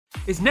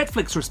Is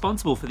Netflix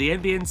responsible for the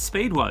NBN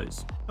speed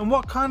woes? And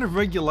what kind of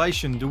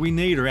regulation do we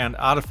need around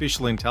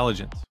artificial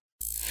intelligence?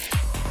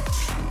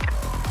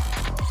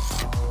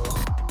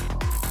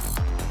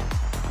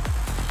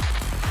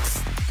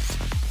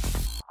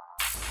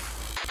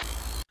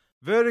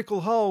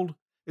 Vertical Hold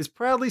is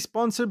proudly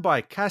sponsored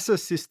by Casa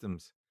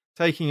Systems,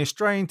 taking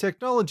Australian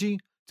technology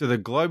to the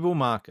global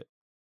market.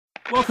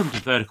 Welcome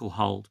to Vertical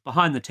Hold,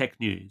 behind the tech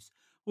news,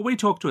 where we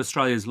talk to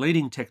Australia's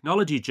leading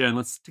technology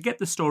journalists to get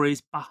the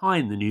stories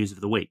behind the news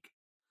of the week.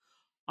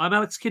 I'm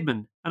Alex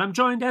Kidman, and I'm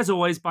joined, as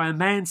always, by a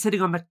man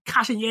sitting on the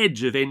cutting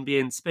edge of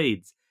NBN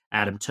speeds,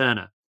 Adam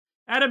Turner.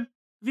 Adam, have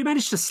you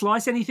managed to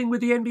slice anything with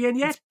the NBN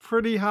yet? It's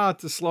pretty hard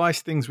to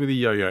slice things with a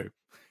yo-yo.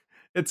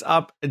 It's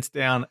up, it's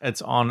down,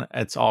 it's on,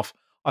 it's off.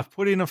 I've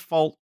put in a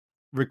fault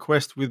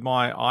request with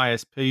my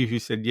ISP who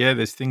said, yeah,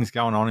 there's things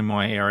going on in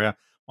my area.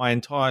 My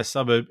entire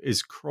suburb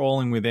is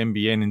crawling with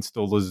NBN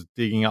installers,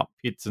 digging up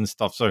pits and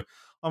stuff. So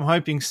I'm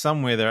hoping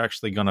somewhere they're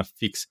actually going to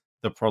fix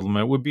the problem.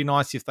 It would be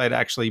nice if they'd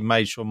actually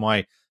made sure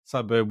my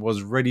suburb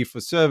was ready for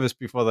service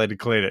before they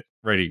declared it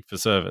ready for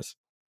service.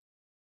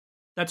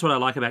 That's what I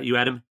like about you,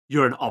 Adam.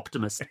 You're an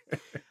optimist.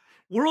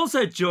 We're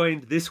also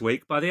joined this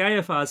week by the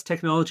AFR's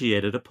technology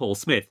editor, Paul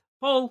Smith.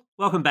 Paul,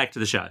 welcome back to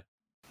the show.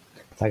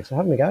 Thanks for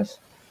having me, guys.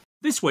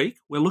 This week,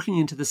 we're looking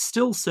into the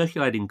still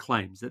circulating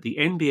claims that the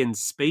NBN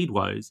speed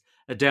woes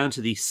are down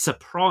to the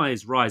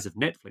surprise rise of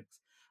Netflix,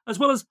 as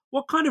well as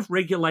what kind of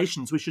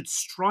regulations we should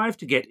strive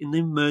to get in the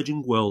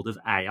emerging world of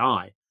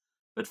AI.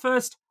 But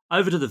first,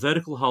 over to the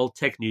Vertical Hold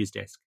Tech News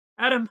Desk.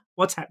 Adam,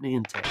 what's happening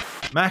in tech?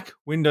 Mac,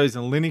 Windows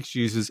and Linux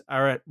users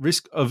are at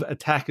risk of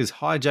attackers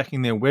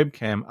hijacking their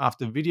webcam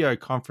after video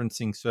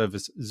conferencing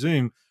service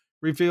Zoom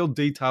revealed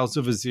details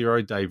of a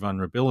zero-day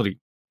vulnerability.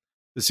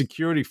 The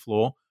security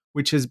flaw,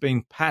 which has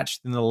been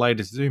patched in the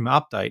latest Zoom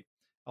update,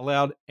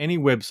 allowed any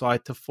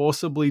website to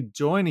forcibly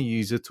join a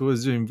user to a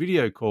Zoom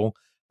video call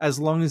as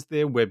long as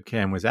their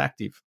webcam was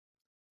active.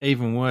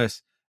 Even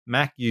worse,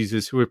 Mac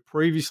users who have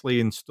previously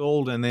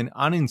installed and then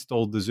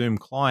uninstalled the Zoom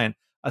client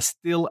are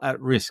still at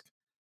risk,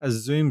 as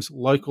Zoom's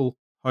local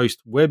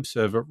host web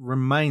server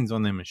remains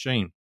on their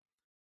machine.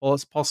 While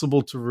it's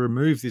possible to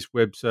remove this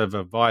web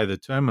server via the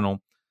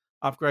terminal,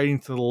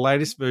 upgrading to the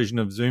latest version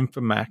of Zoom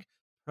for Mac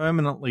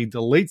permanently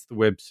deletes the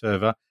web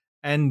server,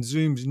 and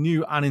Zoom's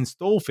new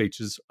uninstall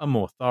features are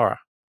more thorough.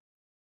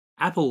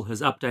 Apple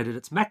has updated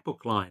its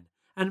MacBook line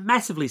and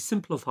massively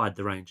simplified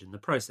the range in the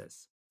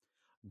process.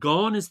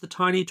 Gone is the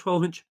tiny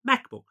 12-inch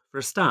MacBook for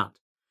a start.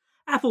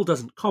 Apple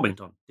doesn't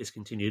comment on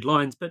discontinued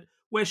lines, but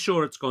we're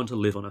sure it's gone to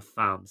live on a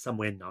farm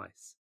somewhere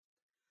nice.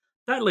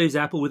 That leaves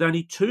Apple with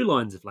only 2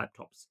 lines of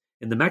laptops,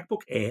 in the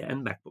MacBook Air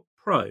and MacBook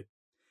Pro.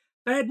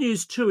 Bad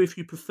news too if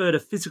you preferred a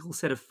physical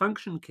set of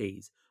function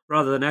keys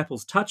rather than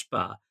Apple's Touch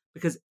Bar,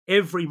 because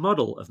every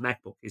model of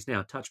MacBook is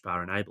now Touch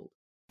Bar enabled.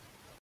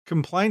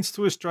 Complaints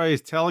to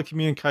Australia's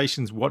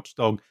telecommunications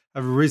watchdog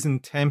have risen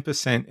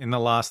 10% in the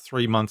last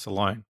 3 months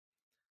alone.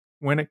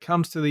 When it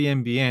comes to the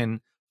NBN,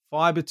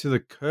 Fibre to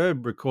the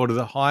Curb recorded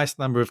the highest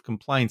number of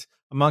complaints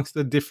amongst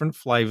the different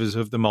flavours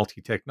of the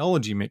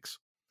multi-technology mix.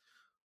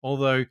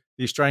 Although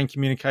the Australian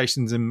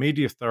Communications and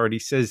Media Authority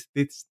says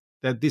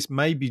that this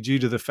may be due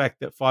to the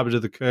fact that Fibre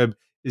to the Curb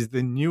is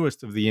the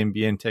newest of the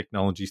NBN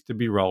technologies to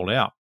be rolled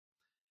out.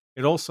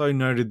 It also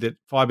noted that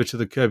Fibre to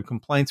the Curb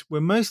complaints were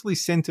mostly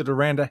centred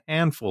around a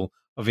handful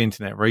of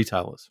internet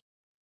retailers.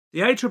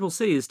 The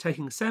ACCC is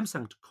taking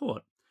Samsung to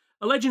court,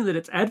 alleging that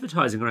its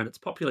advertising around its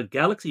popular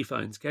Galaxy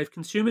phones gave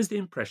consumers the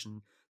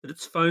impression that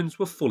its phones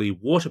were fully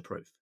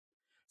waterproof.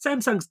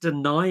 Samsung's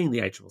denying the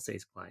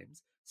ACCC's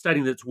claims,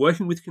 stating that it's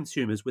working with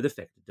consumers with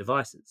affected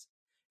devices.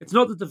 It's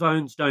not that the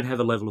phones don't have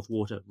a level of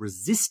water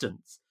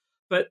resistance,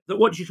 but that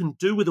what you can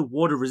do with a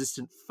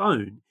water-resistant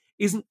phone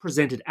isn't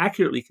presented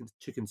accurately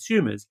to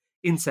consumers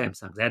in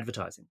Samsung's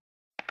advertising.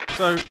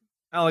 So,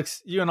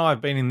 Alex, you and I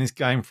have been in this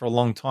game for a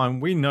long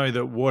time. We know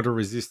that water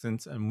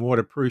resistance and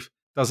waterproof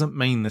doesn't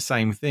mean the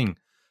same thing.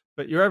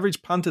 But your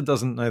average punter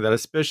doesn't know that,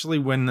 especially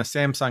when the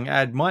Samsung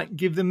ad might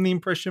give them the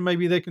impression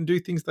maybe they can do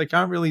things they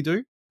can't really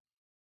do.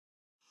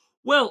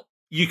 Well,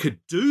 you could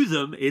do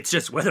them. It's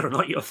just whether or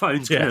not your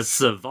phone's going to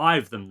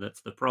survive them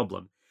that's the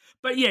problem.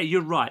 But yeah,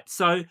 you're right.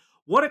 So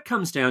what it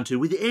comes down to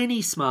with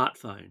any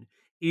smartphone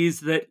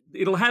is that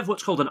it'll have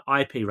what's called an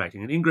IP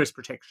rating, an ingress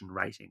protection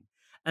rating.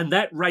 And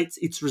that rates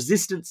its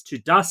resistance to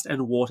dust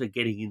and water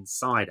getting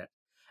inside it.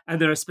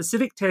 And there are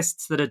specific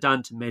tests that are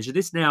done to measure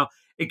this. Now,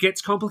 it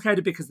gets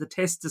complicated because the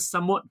tests are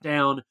somewhat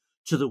down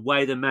to the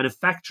way the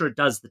manufacturer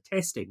does the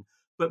testing.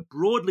 But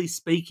broadly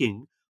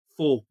speaking,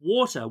 for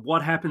water,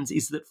 what happens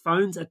is that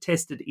phones are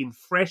tested in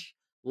fresh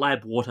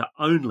lab water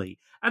only.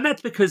 And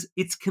that's because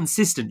it's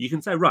consistent. You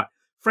can say, right,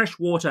 fresh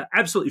water,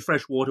 absolutely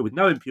fresh water with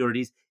no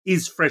impurities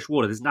is fresh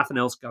water. There's nothing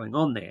else going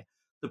on there.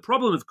 The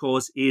problem, of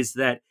course, is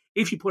that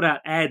if you put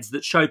out ads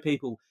that show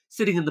people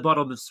sitting in the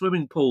bottom of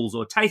swimming pools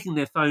or taking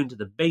their phone to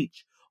the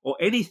beach or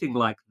anything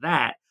like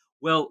that,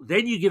 well,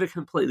 then you give a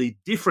completely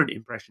different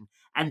impression.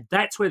 And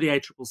that's where the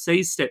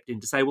ACCC stepped in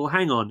to say, well,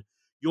 hang on,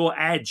 your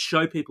ads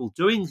show people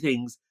doing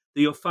things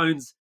that your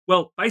phones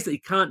well, basically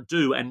can't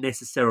do and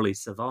necessarily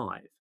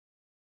survive.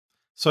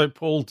 So,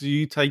 Paul, do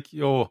you take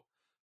your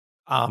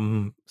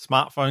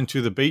smartphone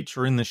to the beach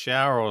or in the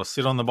shower or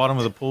sit on the bottom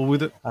of the pool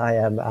with it?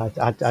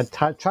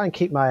 I try and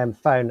keep my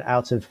phone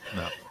out of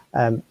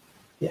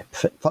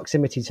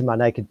proximity to my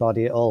naked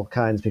body at all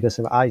kinds, because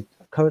I'm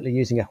currently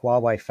using a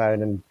Huawei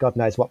phone, and God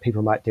knows what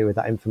people might do with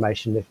that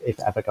information if it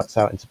ever got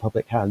out into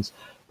public hands.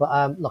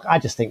 But look, I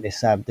just think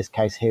this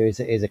case here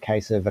is a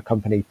case of a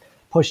company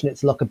pushing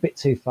its luck a bit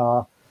too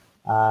far,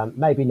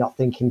 maybe not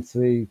thinking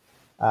through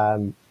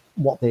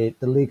what the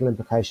legal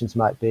implications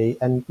might be.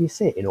 And you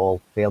see it in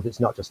all fields. It's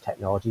not just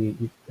technology.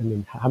 I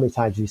mean, how many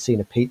times have you seen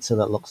a pizza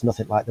that looks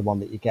nothing like the one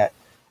that you get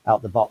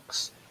out the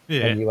box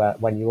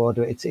when you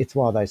order it? It's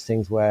one of those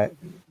things where,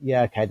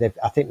 yeah, okay,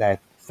 I think they're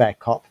fair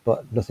cop,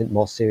 but nothing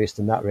more serious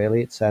than that,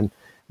 really. It's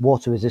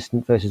water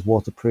resistant versus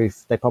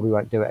waterproof. They probably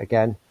won't do it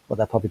again, but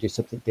they'll probably do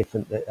something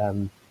different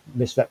that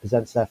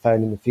misrepresents their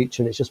phone in the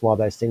future. And it's just one of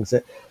those things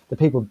that the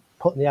people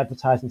putting the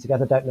advertising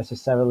together don't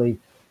necessarily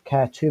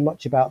care too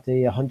much about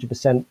the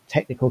 100%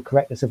 technical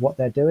correctness of what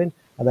they're doing,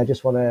 and they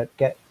just want to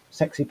get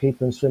sexy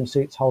people in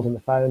swimsuits holding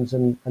the phones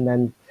and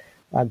then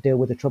deal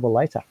with the trouble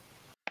later.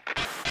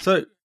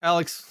 So,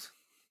 Alex,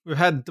 we've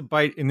had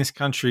debate in this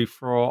country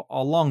for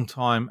a long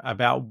time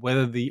about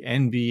whether the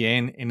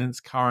NBN in its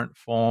current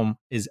form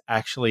is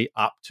actually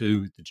up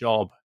to the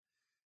job.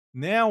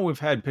 Now we've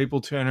had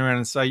people turn around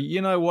and say,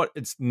 you know what,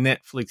 it's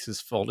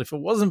Netflix's fault. If it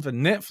wasn't for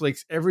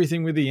Netflix,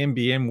 everything with the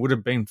NBN would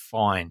have been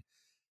fine.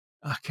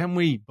 Can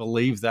we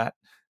believe that?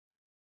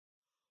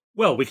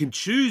 Well, we can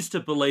choose to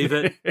believe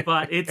it,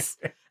 but it's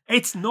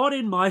not,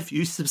 in my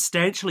view,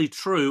 substantially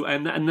true.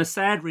 And the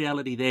sad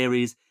reality there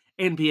is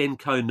NBN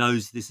Co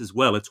knows this as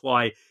well. It's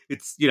why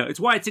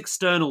it's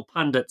external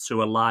pundits who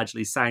are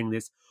largely saying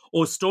this,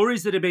 or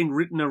stories that are being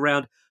written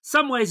around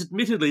some ways,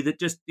 admittedly,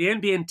 that just the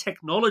NBN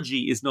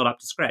technology is not up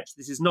to scratch.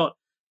 This is not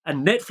a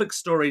Netflix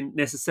story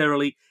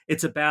necessarily.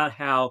 It's about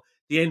how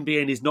the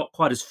NBN is not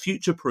quite as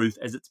future-proof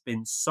as it's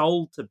been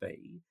sold to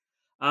be.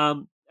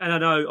 And I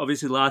know,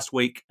 obviously, last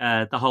week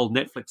the whole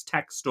Netflix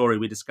tax story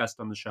we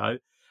discussed on the show,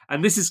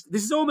 and this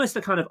is almost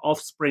a kind of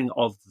offspring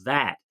of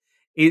that.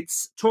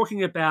 It's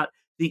talking about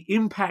the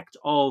impact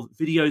of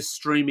video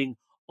streaming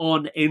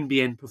on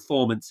NBN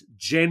performance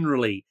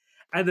generally,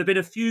 and there've been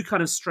a few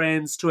kind of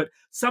strands to it,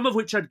 some of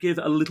which I'd give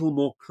a little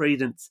more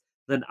credence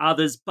than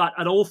others, but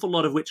an awful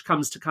lot of which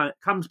comes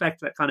back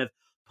to that kind of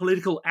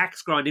political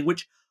axe grinding,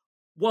 which,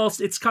 whilst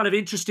it's kind of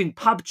interesting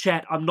pub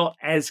chat, I'm not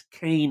as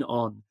keen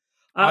on.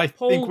 I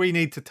Paul, think we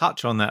need to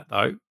touch on that,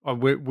 though.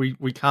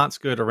 We can't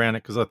skirt around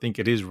it because I think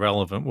it is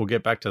relevant. We'll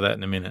get back to that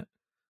in a minute.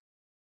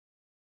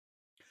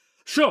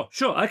 Sure,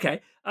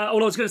 okay.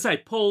 All I was going to say,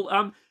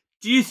 Paul,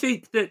 do you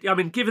think that, I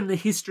mean, given the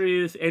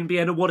history of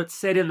NBN and what it's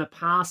said in the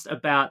past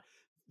about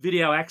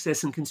video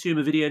access and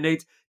consumer video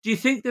needs, do you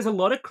think there's a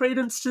lot of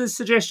credence to the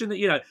suggestion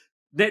that,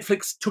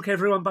 Netflix took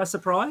everyone by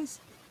surprise?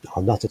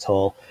 Oh, not at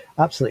all.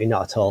 Absolutely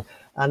not at all.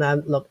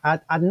 And look,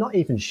 I'm not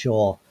even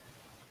sure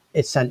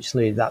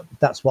essentially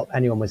that's what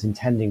anyone was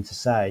intending to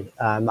say.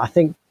 I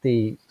think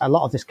a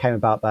lot of this came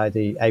about by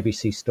the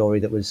ABC story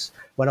that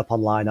went up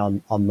online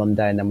on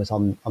Monday and then was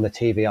on the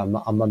TV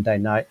on Monday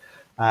night,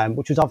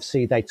 which was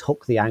obviously they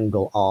took the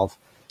angle of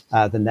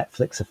the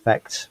Netflix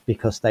effect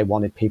because they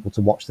wanted people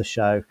to watch the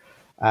show.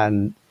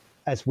 And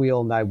as we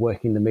all know,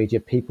 working in the media,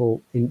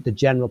 people in the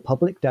general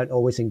public don't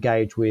always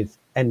engage with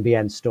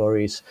NBN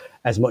stories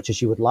as much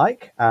as you would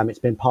like. It's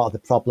been part of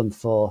the problem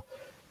for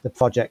the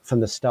project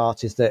from the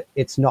start, is that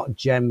it's not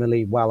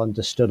generally well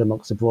understood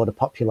amongst the broader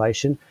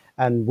population.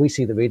 And we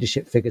see the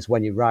readership figures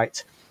when you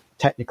write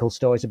technical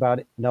stories about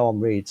it, no one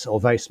reads, or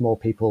very small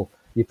people,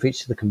 you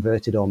preach to the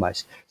converted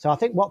almost. So I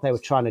think what they were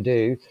trying to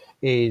do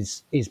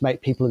is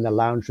make people in their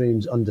lounge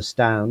rooms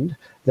understand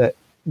that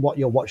what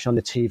you're watching on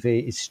the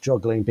TV is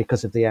struggling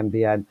because of the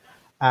NBN.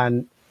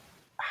 And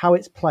how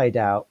it's played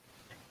out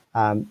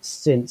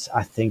since,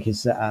 I think,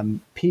 is that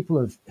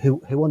people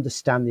who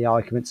understand the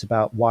arguments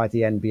about why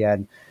the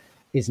NBN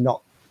is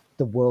not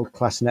the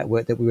world-class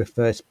network that we were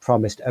first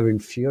promised are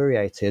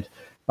infuriated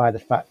by the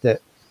fact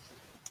that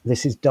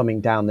this is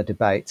dumbing down the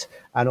debate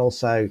and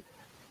also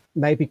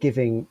maybe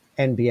giving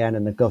NBN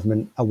and the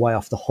government a way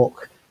off the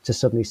hook to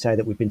suddenly say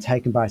that we've been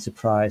taken by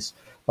surprise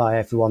by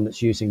everyone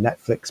that's using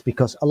Netflix,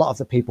 because a lot of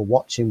the people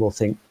watching will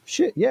think,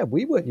 shit, yeah,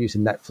 we weren't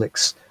using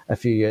Netflix a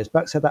few years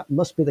back, so that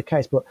must be the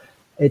case. But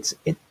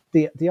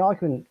the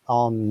argument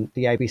on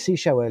the ABC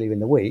show earlier in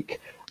the week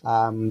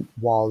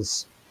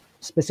was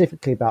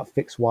specifically about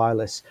fixed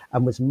wireless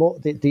and was more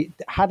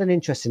had an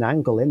interesting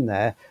angle in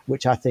there,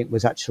 which I think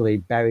was actually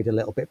buried a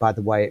little bit by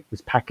the way it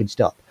was packaged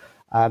up,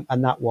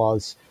 and that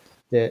was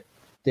that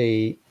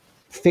the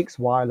fixed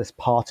wireless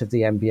part of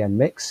the NBN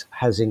mix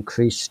has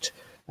increased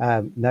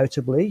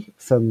notably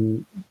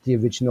from the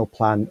original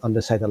plan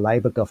under, say, the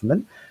Labour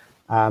government.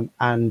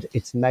 And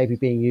it's maybe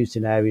being used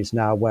in areas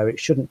now where it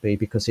shouldn't be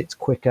because it's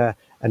quicker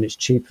and it's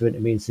cheaper, and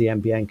it means the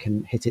NBN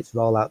can hit its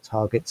rollout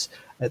targets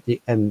at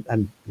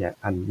and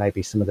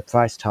maybe some of the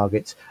price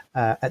targets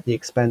at the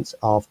expense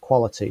of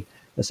quality.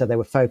 So they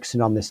were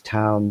focusing on this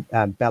town,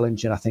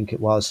 Bellingen, I think it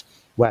was,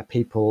 where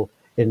people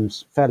in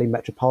fairly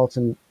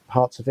metropolitan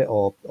parts of it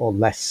or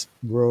less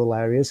rural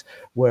areas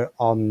were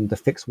on the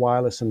fixed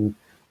wireless, and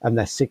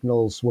their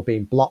signals were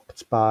being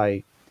blocked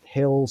by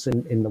hills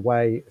in the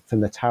way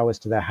from the towers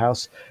to their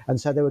house. And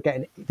so they're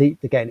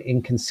getting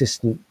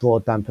inconsistent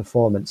broadband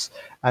performance.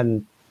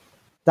 And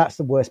that's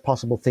the worst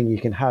possible thing you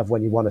can have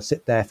when you want to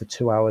sit there for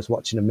 2 hours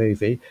watching a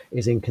movie,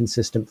 is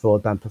inconsistent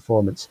broadband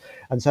performance.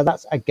 And so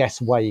that's, I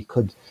guess, why you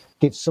could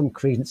give some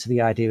credence to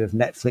the idea of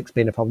Netflix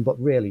being a problem. But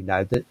really,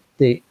 no,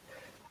 the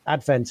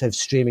advent of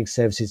streaming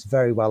services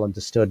very well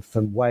understood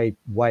from way,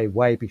 way,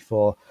 way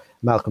before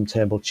Malcolm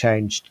Turnbull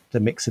changed the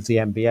mix of the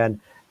NBN.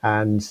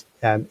 And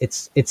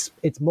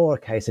it's more a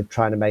case of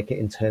trying to make it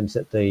in terms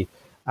that the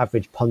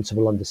average punter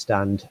will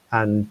understand,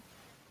 and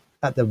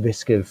at the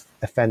risk of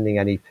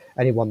offending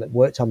anyone that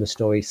worked on the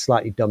story,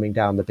 slightly dumbing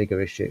down the bigger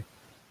issue.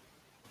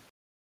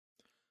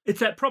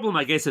 It's that problem,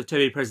 I guess, of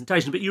TV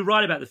presentation. But you're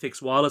right about the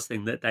fixed wireless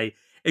thing, that they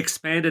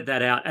expanded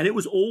that out. And it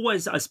was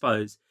always, I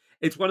suppose,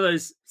 it's one of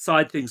those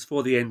side things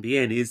for the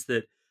NBN, is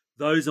that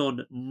those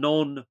on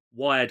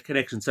non-wired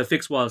connections, so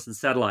fixed wireless and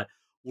satellite,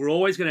 were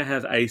always going to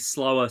have a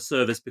slower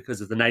service because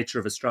of the nature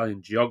of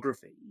Australian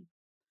geography.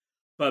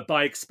 But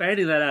by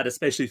expanding that out,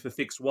 especially for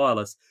fixed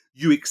wireless,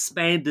 you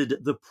expanded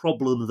the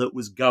problem that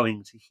was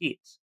going to hit.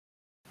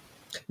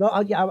 No,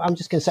 I'm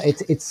just going to say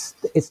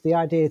it's the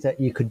idea that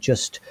you could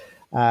just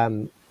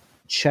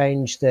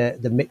change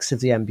the mix of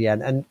the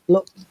NBN. And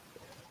look,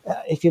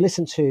 if you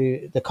listen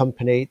to the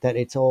company, then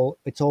it's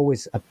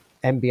always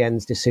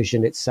NBN's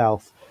decision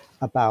itself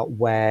about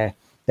where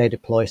they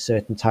deploy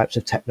certain types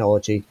of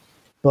technology,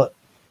 but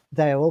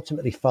they are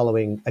ultimately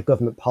following a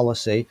government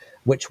policy,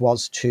 which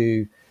was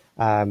to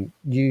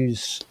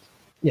use,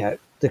 to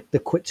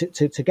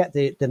get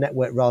the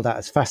network rolled out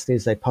as fastly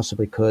as they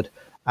possibly could,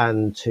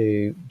 and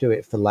to do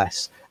it for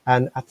less.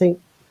 And I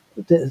think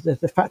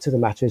the fact of the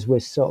matter is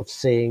we're sort of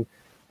seeing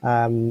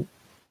the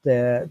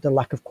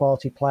lack of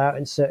quality play out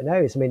in certain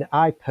areas. I mean,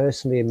 I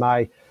personally, in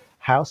my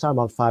house, I'm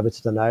on fibre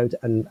to the node,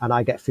 and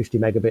I get 50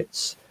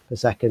 megabits per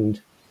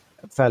second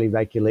fairly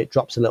regularly. It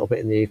drops a little bit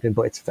in the evening,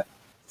 but it's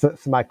for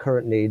my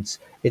current needs,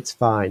 it's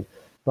fine.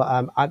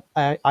 But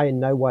I in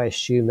no way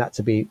assume that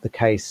to be the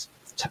case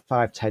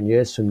 5-10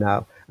 years from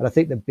now. And I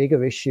think the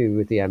bigger issue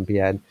with the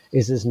NBN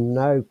is there's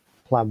no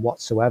plan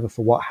whatsoever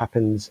for what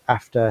happens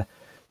after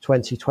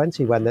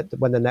 2020 when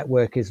the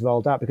network is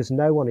rolled out, because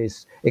no one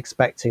is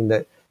expecting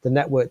that the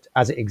network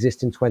as it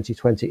exists in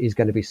 2020 is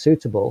going to be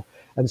suitable.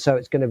 And so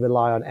it's going to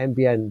rely on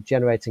NBN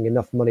generating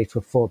enough money to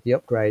afford the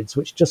upgrades,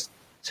 which just,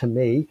 to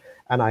me,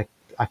 and I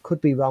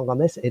could be wrong on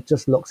this, it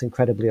just looks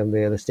incredibly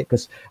unrealistic,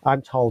 because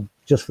I'm told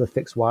just for the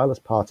fixed wireless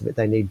part of it,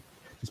 they need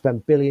to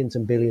spend billions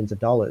and billions of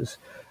dollars.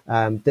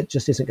 That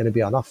just isn't going to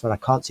be on offer. And I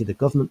can't see the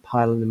government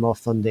piling in more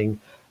funding.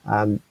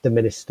 The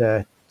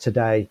minister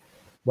today,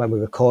 when we're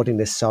recording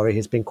this,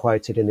 has been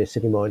quoted in the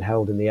Sydney Morning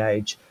Herald and The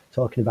Age,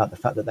 talking about the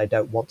fact that they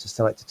don't want to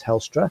sell it to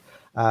Telstra,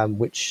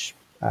 which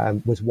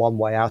was one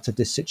way out of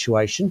this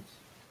situation.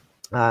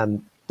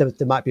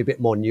 There might be a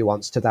bit more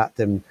nuance to that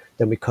than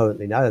we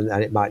currently know,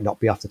 and it might not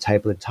be off the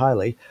table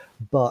entirely,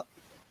 but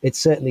it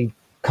certainly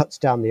cuts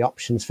down the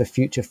options for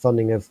future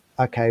funding of,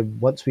 okay,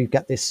 once we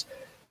get this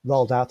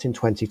rolled out in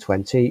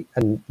 2020,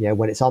 and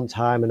when it's on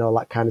time and all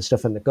that kind of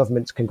stuff, and the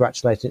government's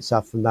congratulating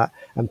itself from that,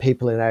 and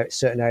people in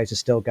certain areas are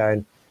still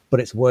going, but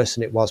it's worse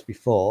than it was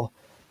before,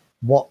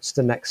 what's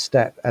the next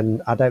step?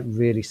 And I don't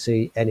really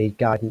see any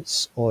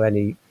guidance or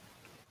any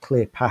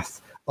clear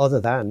path other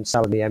than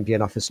selling the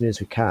NBN off as soon as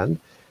we can,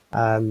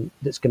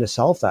 that's going to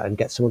solve that and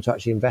get someone to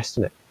actually invest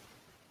in it.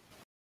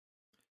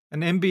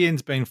 And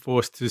NBN's been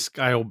forced to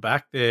scale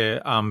back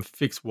their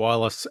fixed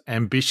wireless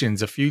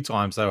ambitions a few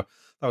times. They were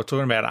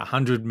talking about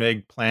 100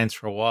 meg plans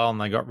for a while, and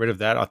they got rid of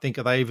that. I think,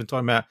 are they even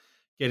talking about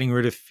getting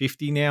rid of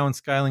 50 now and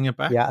scaling it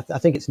back? Yeah, I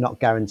think it's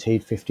not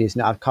guaranteed 50, isn't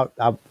it? I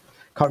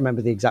can't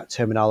remember the exact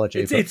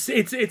terminology.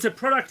 It's a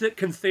product that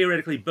can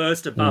theoretically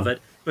burst above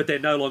it, but they're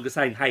no longer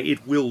saying, hey,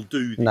 it will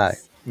do this. No.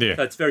 Yeah.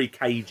 So it's very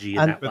cagey in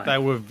that way. But they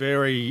were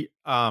very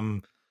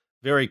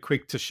very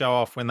quick to show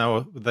off when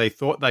they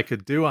thought they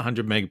could do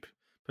 100 meg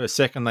per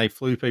second. They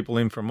flew people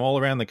in from all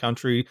around the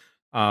country,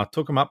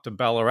 took them up to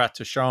Ballarat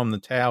to show them the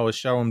towers,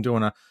 show them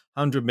doing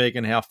 100 meg,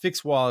 and how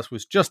fixed wireless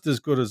was just as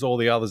good as all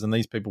the others, and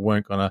these people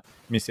weren't going to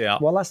miss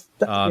out. Well, that's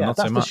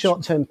the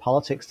short-term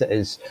politics that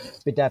has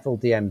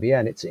bedeviled the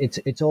NBN.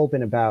 It's all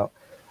been about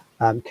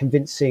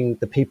convincing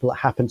the people that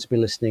happen to be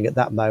listening at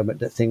that moment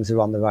that things are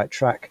on the right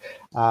track.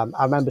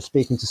 I remember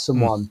speaking to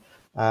someone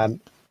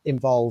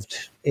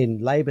involved in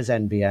Labour's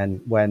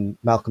NBN when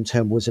Malcolm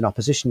Turnbull was in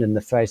opposition, and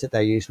the phrase that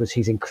they used was,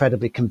 he's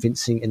incredibly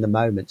convincing in the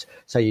moment.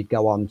 So you'd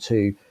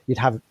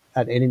have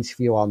an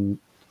interview on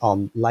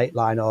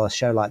Lateline or a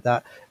show like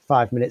that,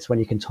 5 minutes when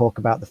you can talk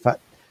about the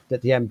fact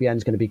that the NBN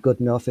is going to be good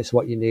enough, it's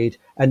what you need.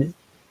 And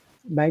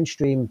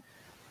mainstream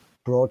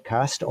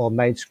broadcast or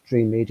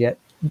mainstream media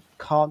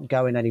can't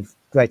go in any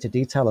greater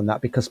detail on that,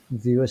 because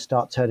viewers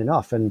start turning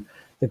off. And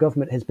the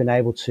government has been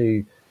able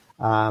to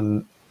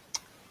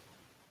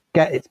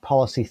get its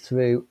policy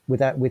through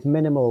with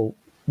minimal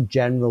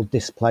general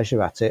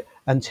displeasure at it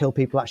until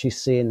people actually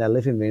see in their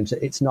living rooms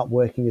that it's not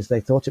working as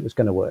they thought it was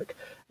going to work.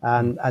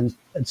 And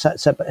so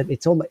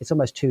it's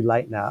almost too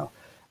late now.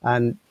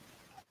 And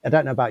I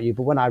don't know about you,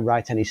 but when I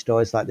write any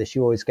stories like this,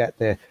 you always get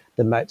the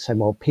note saying,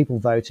 well, people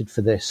voted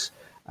for this.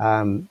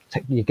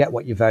 You get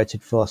what you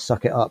voted for,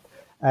 suck it up.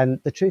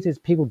 And the truth is,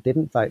 people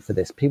didn't vote for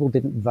this. People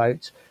didn't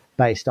vote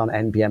based on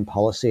NBN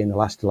policy in the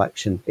last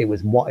election. It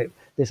was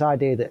this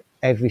idea that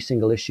every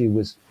single issue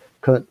was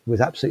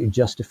absolutely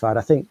justified.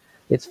 I think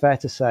it's fair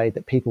to say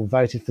that people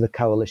voted for the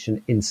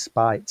coalition in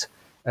spite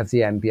of the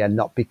NBN,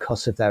 not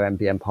because of their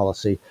NBN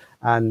policy.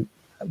 And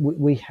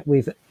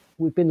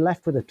we've been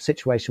left with a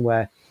situation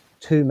where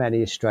too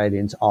many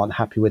Australians aren't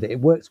happy with it. It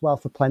works well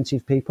for plenty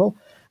of people,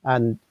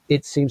 and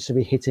it seems to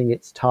be hitting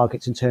its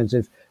targets in terms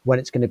of when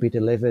it's going to be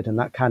delivered and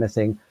that kind of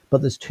thing.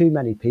 But there's too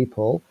many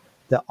people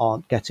that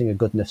aren't getting a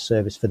good enough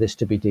service for this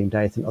to be deemed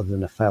anything other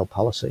than a failed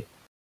policy.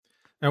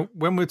 Now,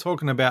 when we're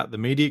talking about the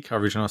media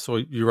coverage, and I saw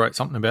you wrote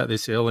something about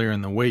this earlier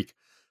in the week,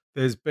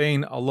 there's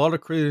been a lot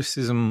of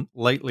criticism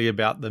lately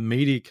about the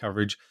media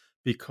coverage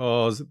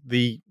because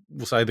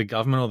we'll say the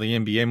government or the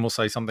NBN will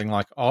say something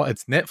like, oh,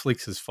 it's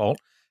Netflix's fault.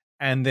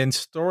 And then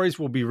stories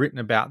will be written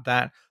about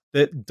that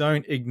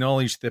don't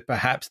acknowledge that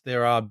perhaps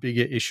there are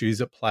bigger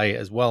issues at play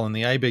as well. And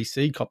the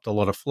ABC copped a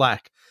lot of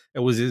flack. It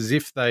was as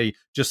if they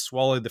just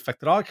swallowed the fact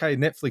that, okay,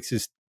 Netflix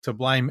is to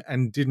blame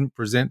and didn't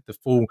present the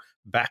full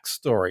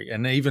backstory.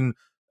 And even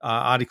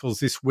articles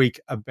this week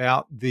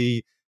about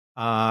the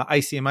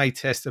ACMA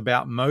test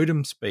about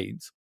modem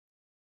speeds.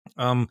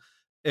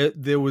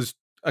 There was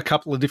a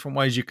couple of different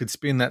ways you could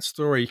spin that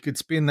story. You could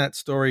spin that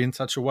story in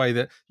such a way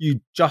that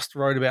you just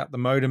wrote about the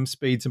modem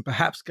speeds and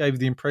perhaps gave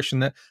the impression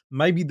that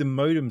maybe the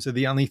modems are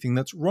the only thing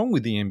that's wrong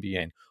with the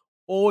NBN.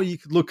 Or you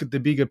could look at the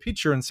bigger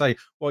picture and say,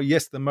 well,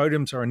 yes, the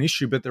modems are an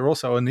issue, but they're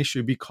also an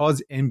issue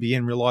because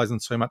NBN relies on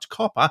so much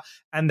copper,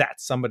 and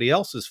that's somebody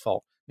else's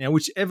fault. Now,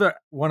 whichever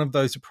one of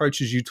those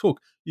approaches you took,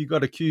 you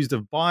got accused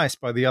of bias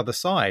by the other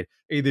side,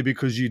 either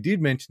because you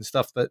did mention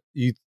stuff that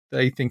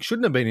they think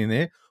shouldn't have been in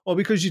there, or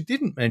because you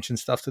didn't mention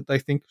stuff that they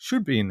think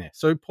should be in there.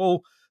 So,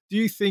 Paul, do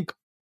you think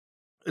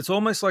it's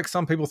almost like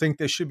some people think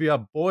there should be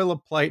a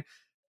boilerplate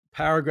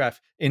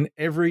paragraph in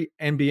every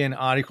NBN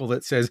article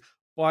that says,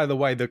 by the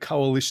way, the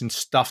coalition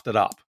stuffed it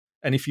up?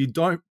 And if you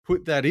don't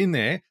put that in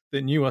there,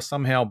 then you are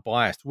somehow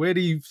biased. Where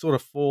do you sort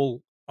of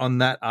fall on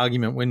that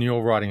argument when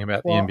you're writing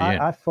about the NBN?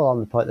 I fall on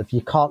the point of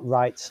you can't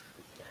write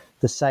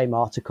the same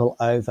article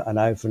over and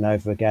over and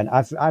over again.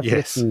 I've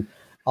written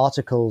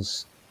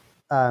articles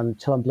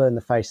till I'm blue in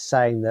the face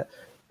saying that,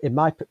 in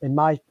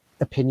my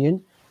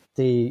opinion,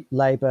 the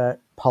Labour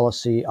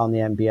policy on the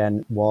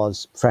NBN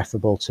was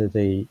preferable to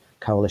the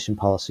coalition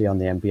policy on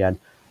the NBN.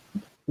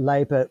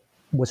 Labour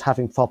was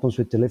having problems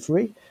with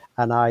delivery,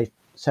 and I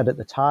said at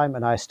the time,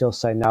 and I still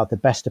say now, the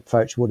best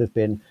approach would have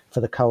been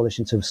for the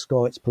coalition to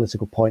score its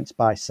political points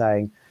by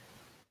saying,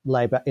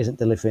 Labour isn't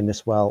delivering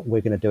this well,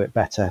 we're going to do it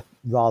better,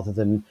 rather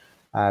than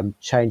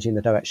changing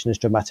the direction as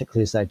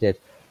dramatically as they did.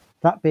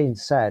 That being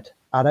said,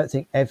 I don't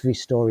think every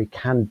story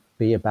can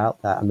be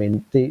about that. I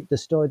mean, the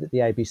story that the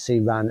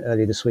ABC ran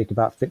earlier this week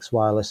about fixed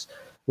wireless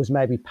was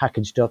maybe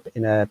packaged up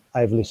in an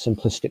overly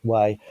simplistic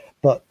way,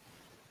 but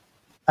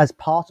as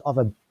part of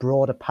a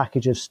broader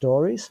package of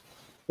stories,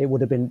 it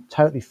would have been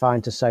totally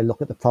fine to say,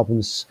 look at the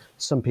problems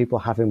some people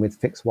are having with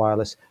fixed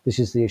wireless. This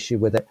is the issue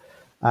with it.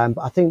 But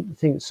I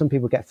think some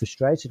people get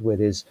frustrated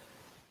with is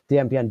the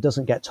NBN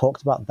doesn't get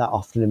talked about that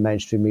often in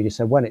mainstream media.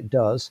 So when it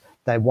does,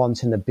 they're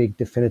wanting the big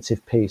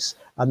definitive piece.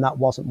 And that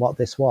wasn't what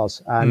this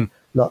was. And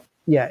look,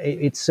 yeah,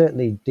 it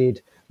certainly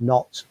did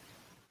not.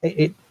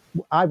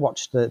 I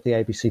watched the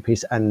ABC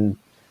piece, and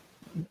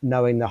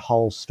knowing the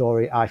whole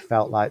story, I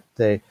felt like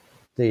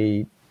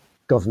the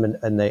government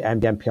and the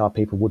NBN PR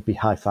people would be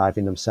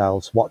high-fiving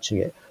themselves watching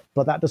it.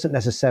 But that doesn't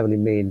necessarily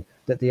mean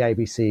that the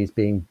ABC is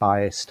being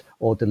biased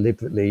or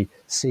deliberately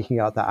seeking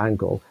out that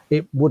angle.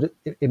 It would,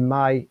 in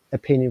my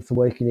opinion, from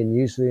working in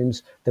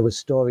newsrooms, there were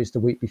stories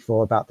the week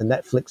before about the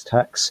Netflix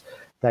tax.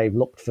 They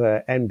looked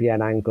for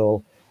NBN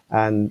angle,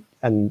 and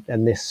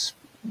this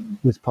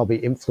was probably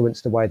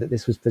influenced the way that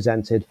this was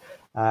presented.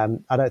 I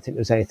don't think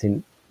there was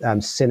anything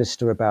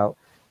sinister about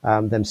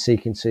them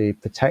seeking to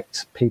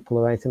protect people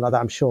or anything like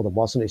that. I'm sure there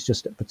wasn't. It's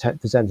just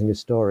presenting a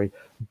story.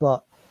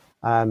 But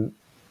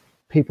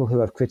people who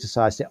have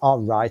criticised it are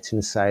right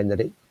in saying that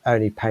it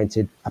only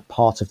painted a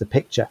part of the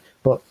picture.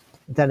 But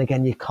then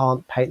again, you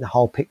can't paint the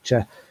whole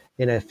picture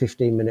in a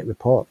 15-minute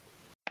report.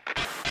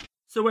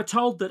 So we're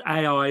told that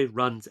AI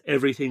runs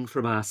everything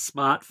from our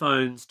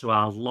smartphones to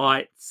our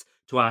lights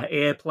to our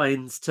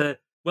airplanes to,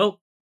 well,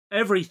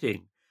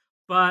 everything.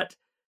 But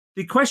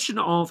the question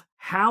of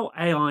how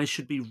AI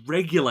should be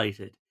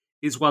regulated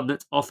is one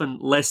that's often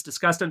less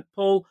discussed. And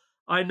Paul,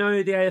 I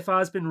know the AFR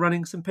has been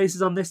running some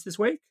pieces on this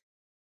week.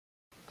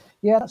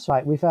 Yeah, that's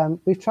right. We've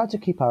tried to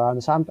keep our eye on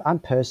this. I'm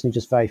personally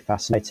just very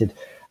fascinated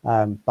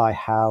by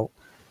how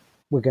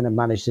we're going to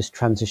manage this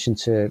transition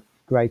to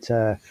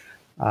greater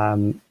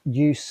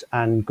use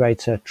and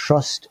greater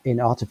trust in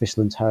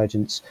artificial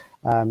intelligence,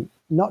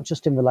 not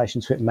just in relation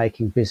to it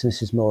making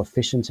businesses more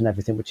efficient and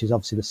everything, which is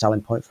obviously the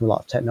selling point for a lot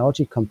of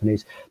technology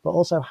companies, but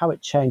also how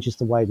it changes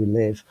the way we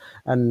live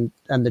and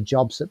the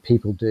jobs that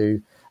people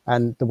do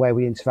and the way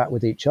we interact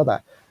with each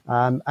other.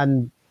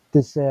 And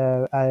there's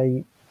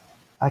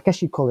I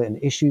guess you'd call it an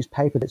issues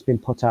paper that's been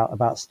put out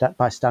about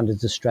by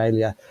Standards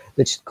Australia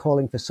that's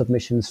calling for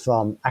submissions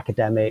from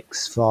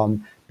academics,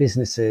 from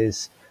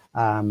businesses,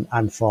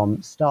 and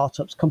from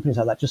startups, companies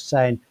like that, just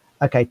saying,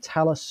 okay,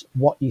 tell us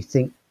what you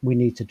think we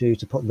need to do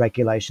to put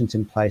regulations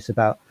in place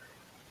about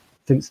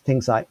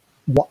things like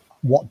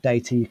what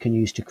data you can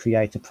use to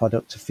create a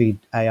product to feed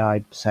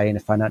AI, say in a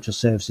financial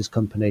services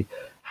company.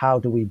 How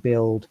do we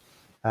build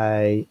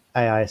a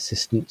AI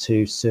assistant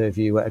to serve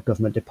you at a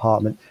government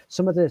department?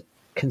 Some of the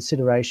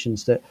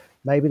considerations that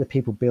maybe the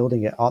people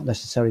building it aren't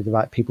necessarily the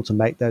right people to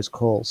make those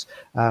calls.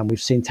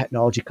 We've seen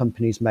technology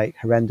companies make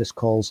horrendous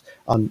calls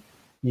on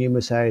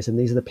numerous areas, and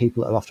these are the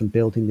people that are often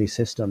building these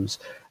systems,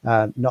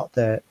 not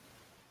the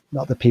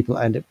people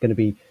that end up going to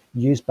be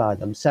used by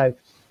them. So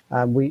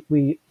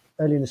we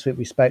earlier this week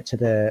we spoke to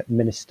the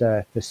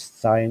Minister for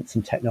Science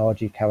and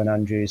Technology, Karen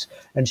Andrews,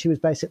 and she was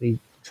basically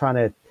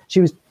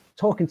she was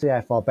talking to the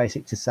AFR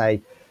basically to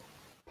say,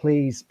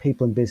 please,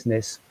 people in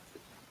business,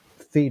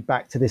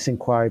 feedback to this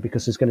inquiry,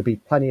 because there's going to be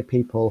plenty of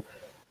people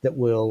that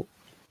will,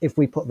 if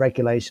we put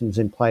regulations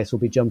in place, will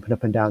be jumping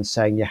up and down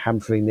saying you're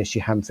hampering this,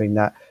 you're hampering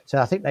that. So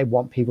I think they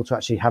want people to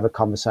actually have a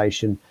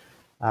conversation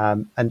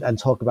and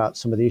talk about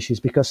some of the issues,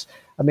 because,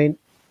 I mean,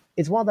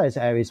 it's one of those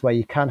areas where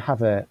you can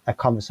have a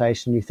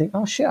conversation and you think,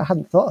 oh, shit, I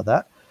hadn't thought of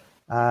that,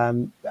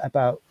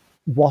 about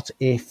what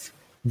if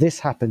this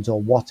happens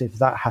or what if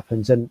that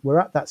happens. And we're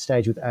at that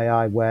stage with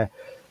AI where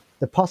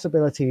the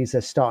possibilities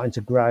are starting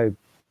to grow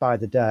by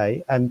the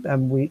day,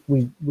 and we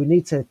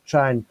need to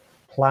try and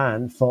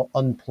plan for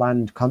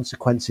unplanned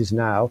consequences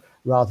now,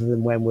 rather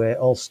than when we're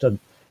all stood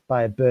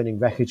by a burning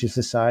wreckage of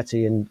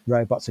society and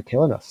robots are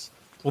killing us.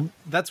 Well,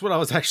 that's what I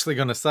was actually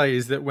going to say,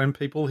 is that when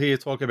people here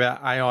talk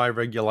about AI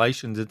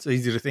regulations, it's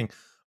easy to think,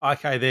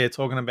 okay, they're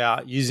talking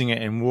about using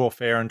it in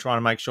warfare and trying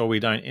to make sure we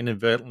don't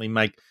inadvertently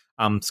make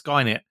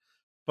Skynet.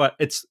 But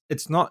it's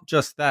not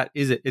just that,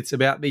 is it? It's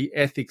about the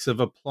ethics of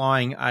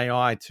applying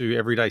AI to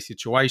everyday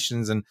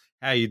situations and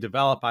how you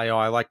develop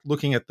AI, like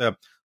looking at the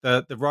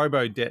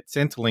robo-debt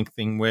Centrelink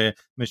thing, where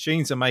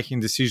machines are making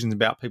decisions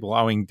about people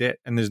owing debt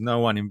and there's no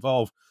one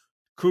involved.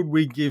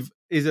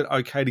 Is it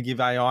okay to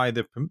give AI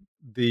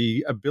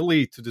the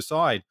ability to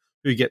decide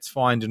who gets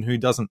fined and who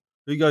doesn't,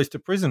 who goes to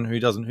prison, who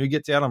doesn't, who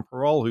gets out on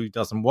parole, who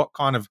doesn't? What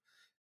kind of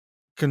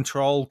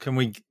control can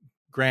we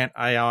grant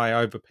AI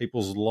over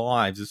people's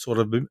lives? It's sort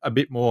of a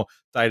bit more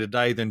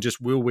day-to-day than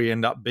just, will we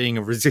end up being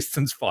a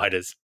resistance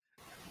fighters?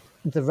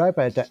 The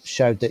robo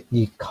showed that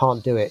you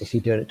can't do it if you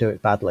do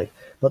it badly.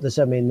 But there's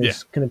going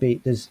to be,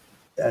 there's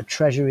a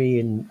Treasury,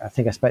 and I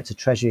think I spoke to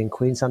Treasury in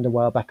Queensland a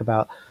while back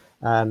about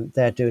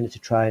they're doing it to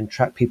try and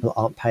track people that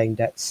aren't paying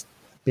debts,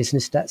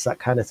 business debts, that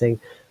kind of thing.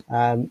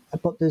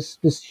 But there's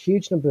a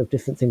huge number of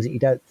different things that you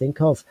don't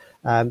think of.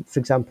 For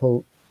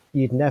example,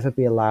 you'd never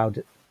be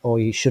allowed, or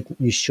you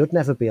should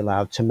never be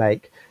allowed to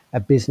make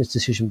a business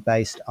decision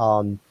based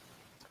on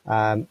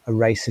a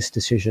racist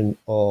decision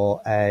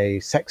or a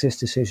sexist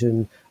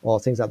decision or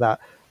things like that.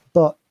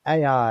 But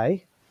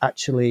AI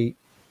actually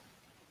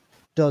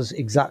does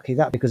exactly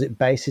that, because it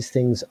bases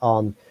things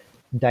on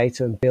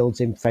data and builds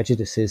in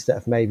prejudices that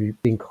have maybe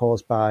been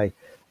caused by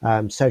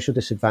social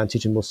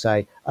disadvantage, and will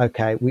say,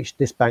 okay,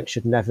 this bank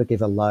should never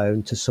give a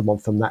loan to someone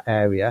from that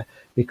area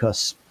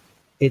because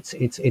it's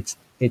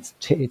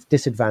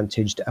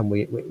disadvantaged and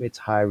it's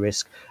high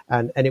risk,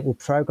 and it will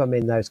program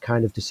in those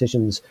kind of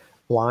decisions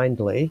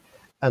blindly,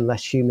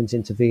 unless humans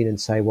intervene and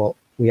say, well,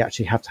 we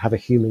actually have to have a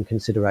human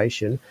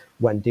consideration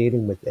when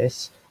dealing with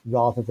this,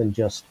 rather than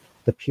just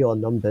the pure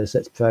numbers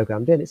that's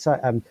programmed in. It's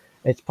like,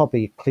 it's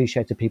probably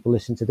cliche to people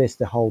listening to this,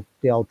 the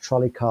old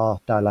trolley car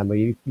dilemma.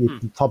 You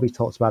probably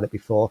talked about it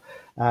before.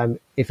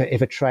 If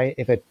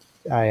a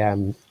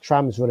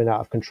tram's running out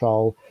of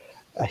control,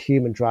 a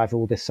human driver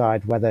will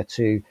decide whether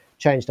to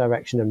change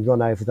direction and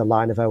run over the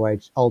line of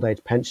old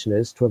age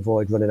pensioners to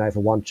avoid running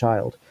over one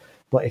child.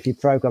 But if you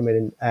program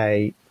in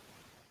a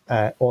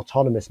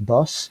autonomous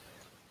bus,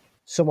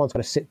 someone's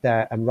going to sit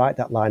there and write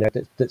that line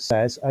that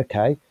says,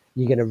 okay,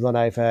 you're going to run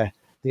over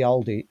the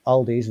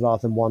oldies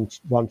rather than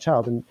one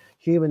child. And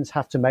humans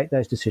have to make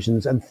those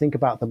decisions and think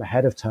about them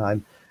ahead of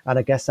time. And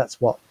I guess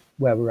that's where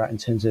we're at in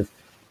terms of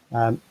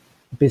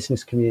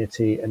business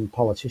community and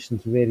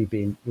politicians really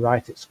being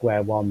right at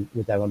square one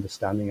with their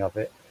understanding of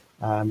it.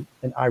 And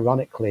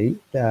ironically,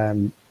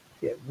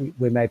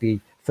 we may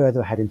be further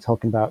ahead in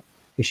talking about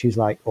issues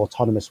like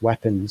autonomous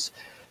weapons,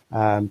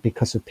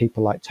 because of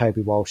people like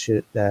Toby Walsh,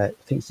 I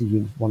think it's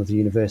one of the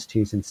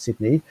universities in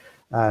Sydney,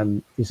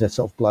 is a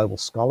sort of global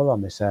scholar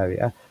on this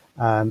area.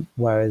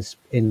 Whereas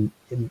in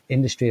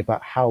industry,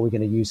 about how we're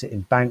going to use it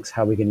in banks,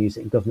 how we're going to use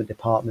it in government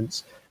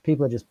departments,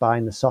 people are just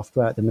buying the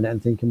software at the minute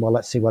and thinking, well,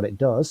 let's see what it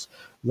does,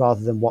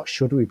 rather than what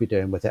should we be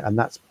doing with it. And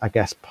that's, I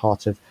guess,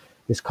 part of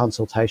this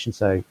consultation.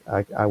 So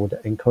I would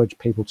encourage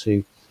people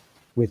to,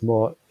 with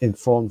more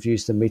informed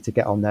views than me, to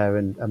get on there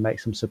and make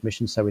some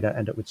submissions so we don't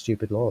end up with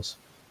stupid laws.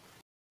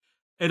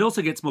 It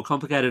also gets more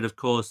complicated, of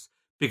course,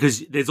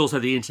 because there's also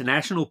the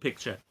international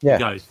picture to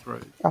go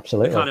through.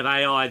 Absolutely. The kind of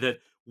AI that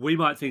we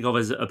might think of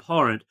as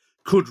abhorrent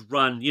could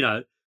run,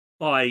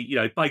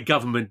 by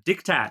government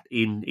diktat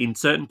in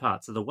certain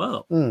parts of the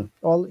world.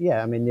 Well,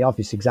 yeah, I mean, the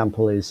obvious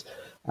example is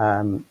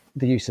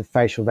the use of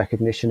facial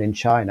recognition in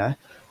China.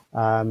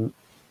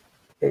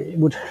 It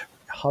would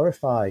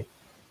horrify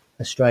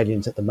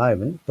Australians at the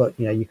moment, but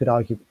you could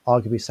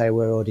arguably say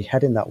we're already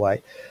heading that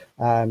way.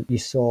 You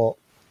saw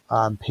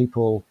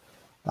people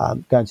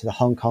going to the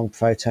Hong Kong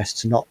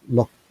protests,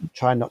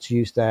 trying not to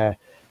use the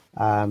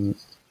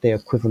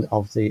equivalent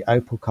of the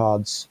Opal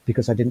cards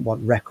because they didn't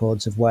want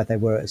records of where they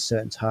were at a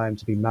certain time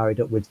to be married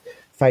up with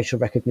facial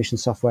recognition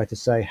software to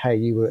say, hey,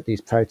 you were at these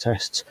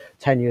protests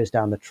 10 years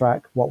down the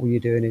track. What were you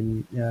doing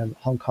in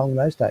Hong Kong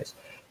those days?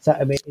 So,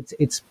 I mean,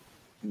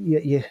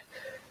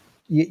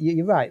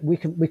 you're right. We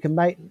can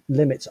make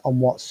limits on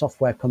what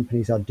software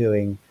companies are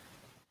doing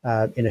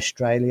in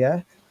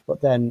Australia,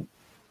 but then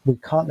we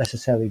can't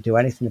necessarily do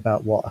anything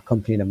about what a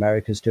company in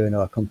America is doing,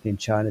 or a company in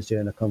China is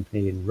doing, a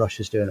company in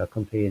Russia is doing, or a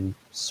company in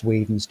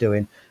Sweden's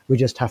doing. We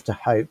just have to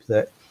hope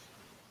that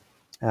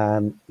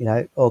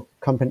or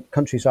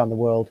countries around the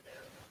world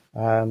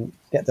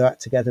get their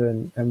act together,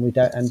 and we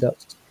don't end up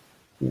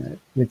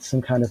with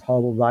some kind of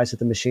horrible rise of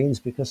the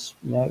machines, because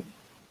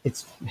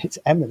it's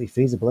eminently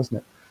feasible, isn't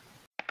it?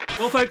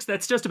 Well, folks,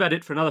 that's just about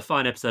it for another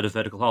fine episode of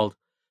Vertical Hold.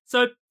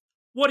 So,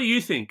 what do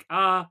you think?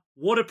 Are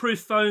waterproof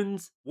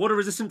phones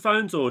water-resistant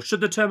phones, or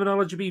should the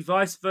terminology be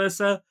vice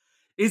versa?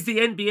 Is the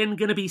NBN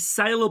going to be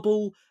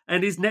saleable,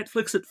 and is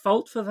Netflix at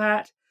fault for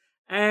that?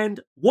 And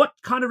what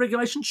kind of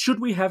regulation should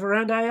we have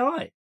around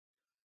AI?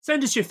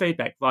 Send us your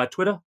feedback via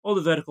Twitter or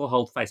the Vertical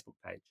Hold Facebook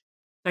page.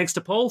 Thanks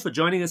to Paul for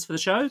joining us for the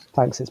show.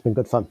 Thanks, it's been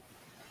good fun.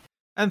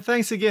 And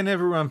thanks again,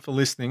 everyone, for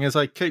listening. As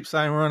I keep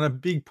saying, we're on a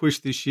big push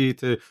this year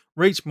to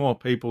reach more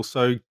people.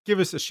 So give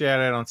us a shout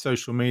out on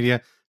social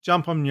media.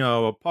 Jump on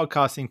your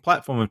podcasting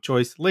platform of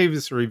choice, leave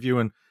us a review,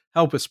 and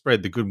help us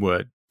spread the good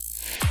word.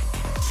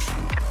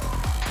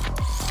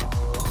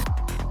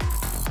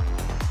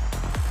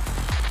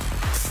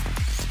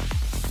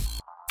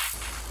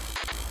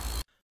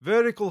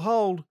 Vertical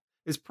Hold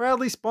is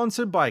proudly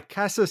sponsored by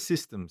Casa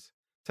Systems,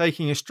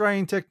 taking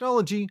Australian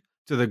technology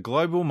to the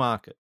global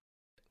market.